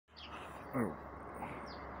Oh,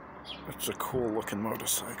 that's a cool looking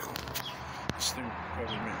motorcycle. This thing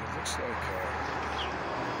probably made, it looks like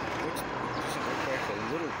doesn't look like a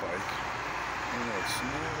little bike. You know, it's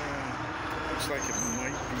not, looks like it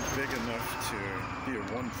might be big enough to be a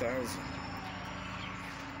 1000.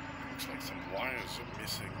 Looks like some wires are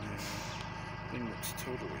missing there. Thing looks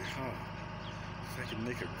totally hot. I could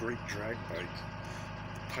make a great drag bike.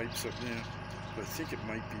 The pipes up there, but I think it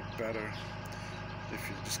might be better if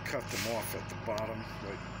you just cut them off at the bottom,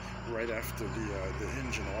 like right after the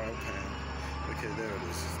engine oil pan. Okay, there it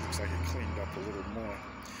is. It looks like it cleaned up a little more,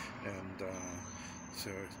 and so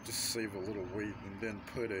just save a little weight, and then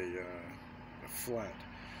put a flat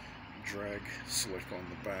drag slick on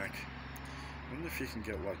the back. I wonder if you can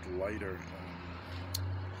get like lighter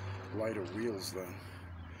wheels though,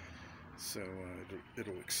 so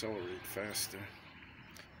it'll accelerate faster.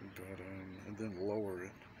 But and then lower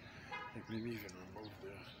it. Like maybe even remove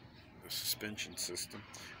the suspension system,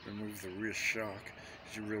 remove the rear shock,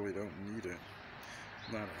 because you really don't need it.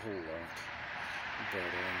 Not a whole lot.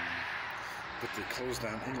 But they closed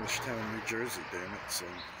down Englishtown, New Jersey, damn it, so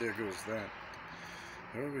there goes that.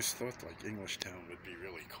 I always thought like Englishtown would be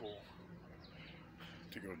really cool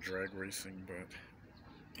to go drag racing, but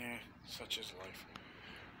yeah, such is life.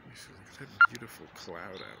 Let me see, look at that beautiful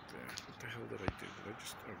cloud out there. What the hell did I do? Did I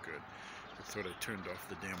just, oh good. I thought I turned off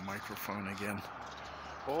the damn microphone again.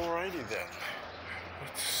 Alrighty then.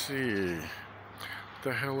 Let's see. What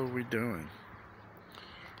the hell are we doing?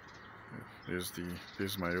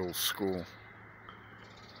 There's my old school.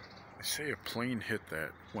 They say a plane hit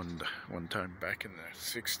that one time back in the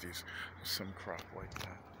 60s, some crap like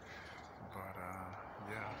that. But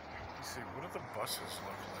yeah. You see, what do the buses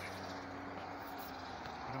look like?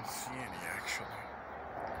 I don't see any actually.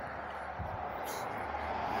 Let's see.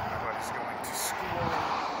 Nobody's going to school.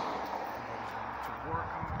 Nobody's going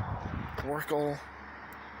to work.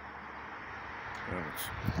 Oh, it's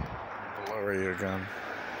blurry again.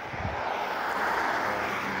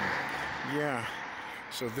 Yeah.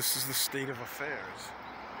 So this is the state of affairs.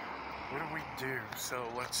 What do we do? So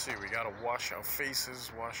let's see. We gotta wash our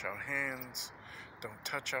faces, wash our hands. Don't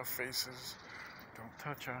touch our faces. Don't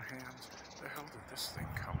touch our hands. Where the hell did this thing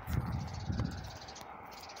come from?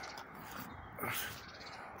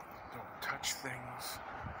 Don't touch things.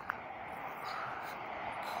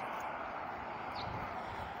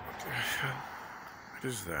 What the hell? What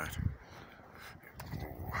is that?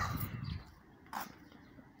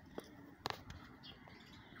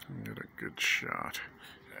 Get a good shot.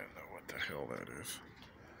 I don't know what the hell that is.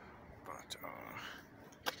 But,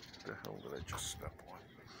 the hell did I just step on?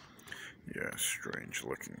 Yeah, strange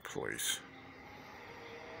looking place.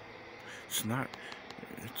 It's not,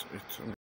 it's